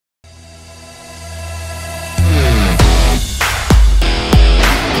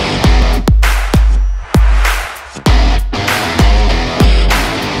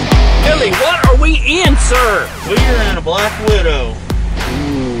sir. Leader and a Black Widow.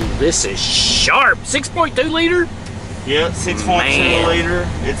 Ooh, this is sharp. 6.2 liter? Yeah, 6.2 liter.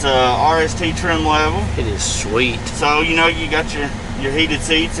 It's a RST trim level. It is sweet. So, you know, you got your heated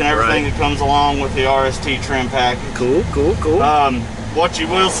seats and everything that comes along with the RST trim package. Cool, cool, cool. What you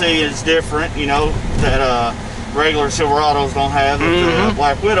will see is different, you know, that regular Silverados don't have, that the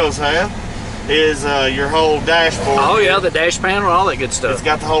Black Widows have, is your whole dashboard. Oh, yeah, the dash panel, all that good stuff. It's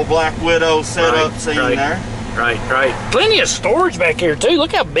got the whole Black Widow setup scene there. Right. Plenty of storage back here, too.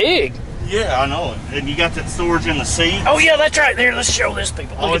 Look how big. Yeah, I know it. And you got that storage in the seat. Oh, yeah, that's right. There, let's show this,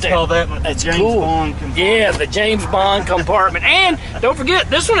 people. Look at that. Called that That's James cool. Bond compartment. Yeah, the James Bond compartment. And don't forget,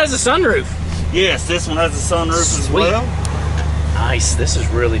 this one has a sunroof. Yes, this one has a sunroof as well. Nice. This is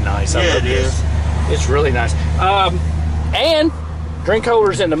really nice. I love this. It's really nice. And drink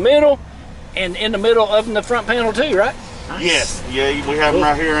holders in the middle, and in the middle of the front panel too, right? Nice. Yes. Yeah, we have them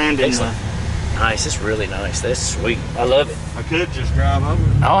right here and in the... Nice. It's really nice. That's sweet. I love it. I could just drive over.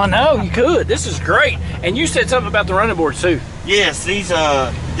 Oh, I know you could. This is great. And you said something about the running boards too. Yes, these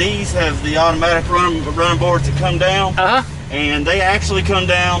have the automatic running boards that come down. And they actually come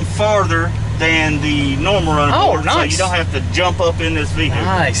down farther than the normal running board, nice. so you don't have to jump up in this vehicle.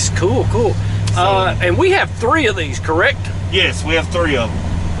 Nice, cool. And we have 3 of these, correct? Yes, we have 3 of them.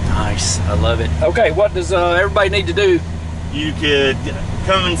 Nice, I love it. Okay, what does everybody need to do? You could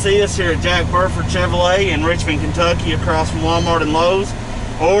come and see us here at Jack Burford Chevrolet in Richmond, Kentucky, across from Walmart and Lowe's,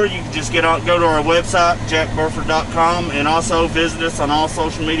 or you can just go to our website, jackburford.com, and also visit us on all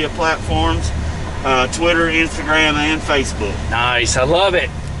social media platforms, Twitter, Instagram, and Facebook. Nice, I love it.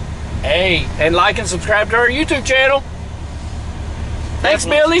 Hey, and like and subscribe to our YouTube channel. Thanks,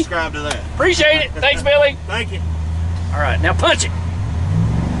 Billy. Subscribe to that. Appreciate it. Thanks, Billy. Thank you. All right, now punch it.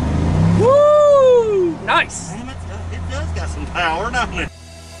 Woo! Nice. Damn it, it does got some power, doesn't it?